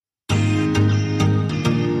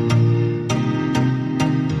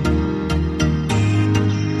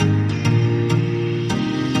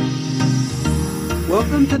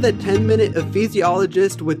to the 10-Minute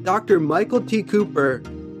Ecclesiologist with Dr. Michael T. Cooper,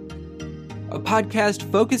 a podcast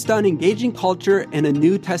focused on engaging culture in a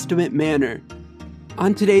New Testament manner.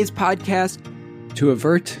 On today's podcast, to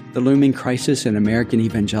avert the looming crisis in American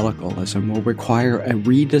evangelicalism will require a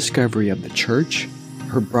rediscovery of the church,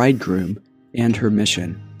 her bridegroom, and her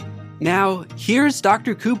mission. Now, here's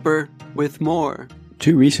Dr. Cooper with more.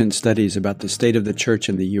 Two recent studies about the state of the church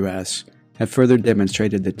in the U.S. have further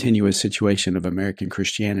demonstrated the tenuous situation of American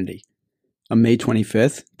Christianity. On May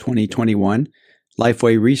 25, 2021,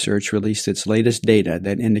 Lifeway Research released its latest data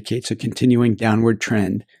that indicates a continuing downward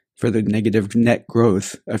trend for the negative net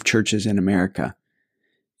growth of churches in America.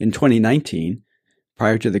 In 2019,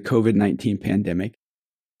 prior to the COVID-19 pandemic,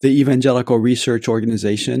 the Evangelical Research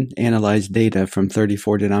Organization analyzed data from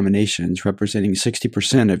 34 denominations representing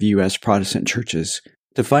 60% of U.S. Protestant churches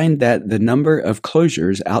to find that the number of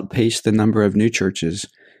closures outpaced the number of new churches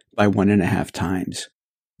by 1.5 times.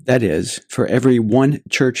 That is, for every one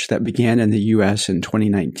church that began in the U.S. in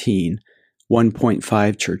 2019,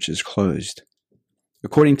 1.5 churches closed.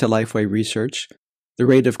 According to Lifeway Research, the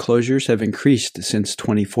rate of closures have increased since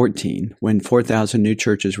 2014, when 4,000 new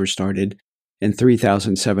churches were started and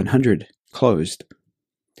 3,700 closed.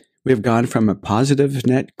 We have gone from a positive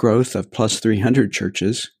net growth of plus 300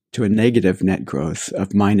 churches to a negative net growth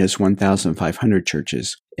of minus 1,500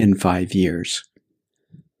 churches in 5 years.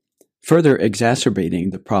 Further exacerbating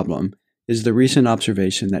the problem is the recent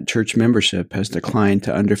observation that church membership has declined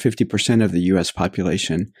to under 50% of the U.S.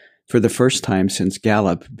 population for the first time since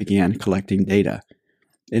Gallup began collecting data.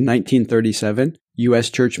 In 1937, U.S.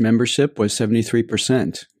 church membership was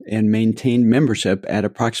 73% and maintained membership at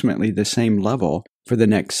approximately the same level for the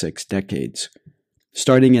next 6 decades.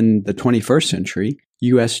 Starting in the 21st century,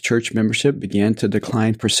 U.S. church membership began to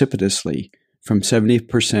decline precipitously from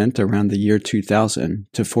 70% around the year 2000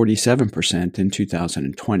 to 47% in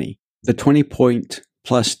 2020. The 20-point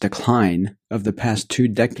plus decline of the past 2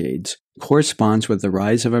 decades corresponds with the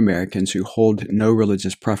rise of Americans who hold no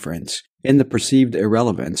religious preference and the perceived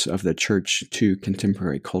irrelevance of the church to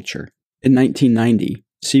contemporary culture. In 1990,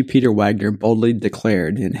 C. Peter Wagner boldly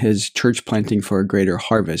declared in his Church Planting for a Greater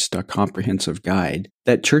Harvest, a comprehensive guide,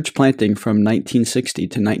 that church planting from 1960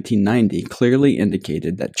 to 1990 clearly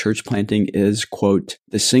indicated that church planting is, quote,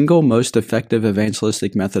 the single most effective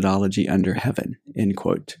evangelistic methodology under heaven, end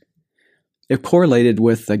quote. If correlated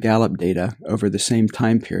with the Gallup data over the same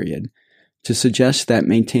time period, to suggest that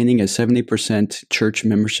maintaining a 70% church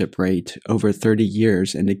membership rate over 30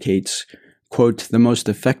 years indicates, quote, the most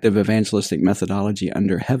effective evangelistic methodology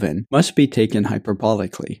under heaven must be taken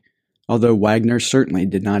hyperbolically, although Wagner certainly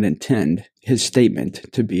did not intend his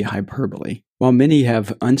statement to be hyperbole. While many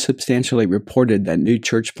have unsubstantially reported that new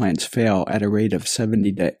church plants fail at a rate of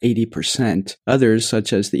 70 to 80%, others,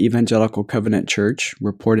 such as the Evangelical Covenant Church,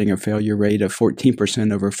 reporting a failure rate of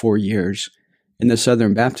 14% over 4 years, and the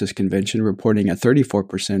Southern Baptist Convention reporting a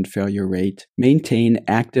 34% failure rate, maintain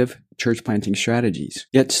active church planting strategies.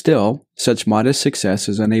 Yet still, such modest success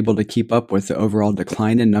is unable to keep up with the overall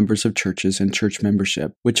decline in numbers of churches and church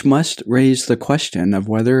membership, which must raise the question of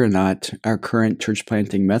whether or not our current church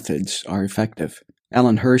planting methods are effective.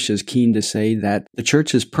 Alan Hirsch is keen to say that the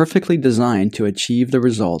church is perfectly designed to achieve the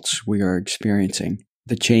results we are experiencing.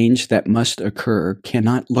 The change that must occur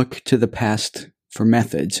cannot look to the past for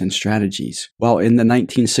methods and strategies. While in the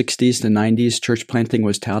 1960s to 90s, church planting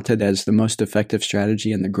was touted as the most effective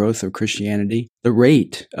strategy in the growth of Christianity, the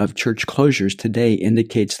rate of church closures today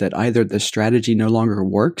indicates that either the strategy no longer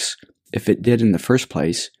works, if it did in the first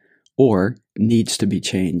place, or needs to be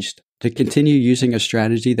changed. To continue using a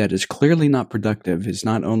strategy that is clearly not productive is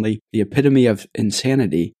not only the epitome of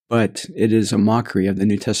insanity, but it is a mockery of the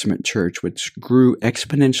New Testament church, which grew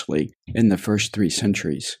exponentially in the first 3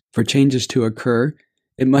 centuries. For changes to occur,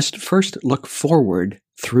 it must first look forward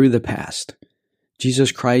through the past.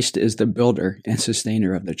 Jesus Christ is the builder and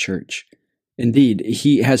sustainer of the church. Indeed,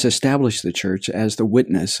 he has established the church as the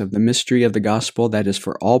witness of the mystery of the gospel that is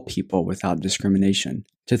for all people without discrimination.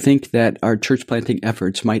 To think that our church planting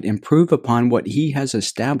efforts might improve upon what he has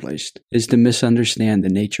established is to misunderstand the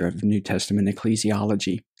nature of New Testament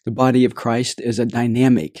ecclesiology. The body of Christ is a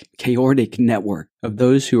dynamic, chaotic network of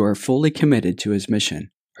those who are fully committed to his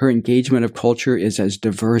mission. Her engagement of culture is as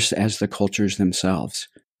diverse as the cultures themselves.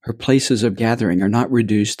 Her places of gathering are not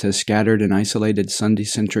reduced to scattered and isolated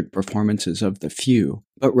Sunday-centric performances of the few,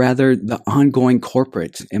 but rather the ongoing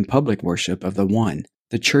corporate and public worship of the one.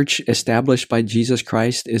 The church established by Jesus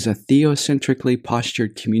Christ is a theocentrically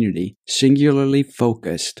postured community, singularly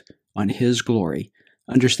focused on his glory,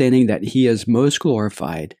 understanding that he is most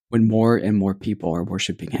glorified when more and more people are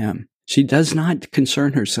worshiping him. She does not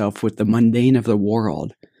concern herself with the mundane of the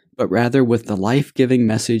world, but rather with the life-giving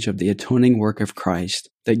message of the atoning work of Christ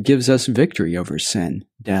that gives us victory over sin,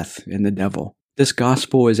 death, and the devil. This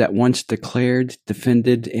gospel is at once declared,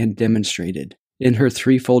 defended, and demonstrated. In her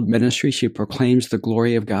threefold ministry, she proclaims the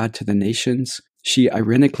glory of God to the nations. She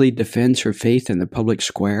ironically defends her faith in the public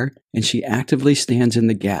square, and she actively stands in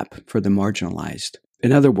the gap for the marginalized.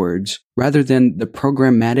 In other words, rather than the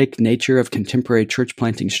programmatic nature of contemporary church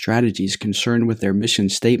planting strategies concerned with their mission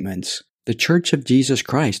statements, the Church of Jesus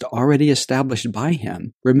Christ, already established by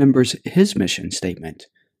him, remembers his mission statement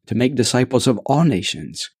to make disciples of all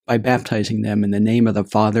nations by baptizing them in the name of the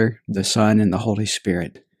Father, the Son, and the Holy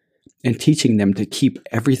Spirit, and teaching them to keep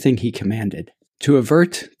everything he commanded. To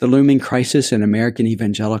avert the looming crisis in American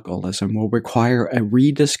evangelicalism will require a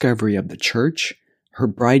rediscovery of the church, her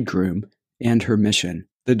bridegroom, and her mission.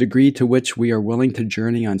 The degree to which we are willing to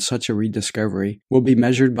journey on such a rediscovery will be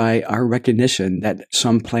measured by our recognition that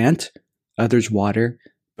some plant, others water,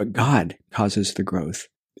 but God causes the growth.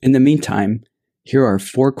 In the meantime, here are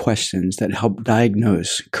 4 questions that help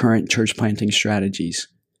diagnose current church planting strategies.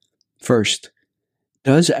 First,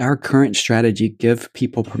 does our current strategy give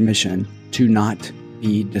people permission to not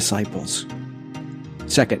be disciples?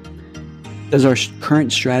 Second, does our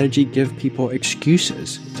current strategy give people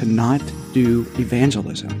excuses to not do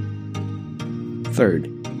evangelism? Third,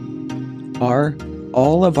 are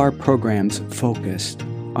all of our programs focused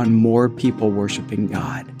on more people worshiping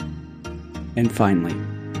God? And finally,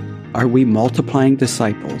 are we multiplying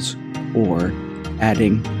disciples or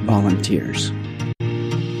adding volunteers?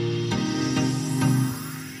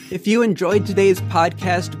 If you enjoyed today's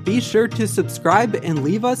podcast, be sure to subscribe and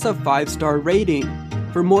leave us a 5-star rating.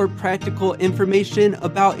 For more practical information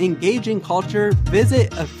about engaging culture,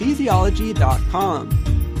 visit ephesiology.com.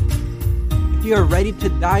 If you are ready to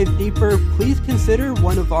dive deeper, please consider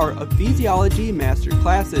one of our Ephesiology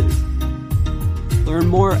Masterclasses. Learn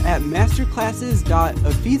more at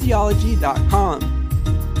masterclasses.ephesiology.com.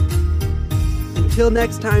 Until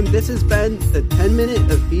next time, this has been the 10-Minute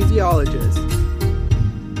Ephesiologist.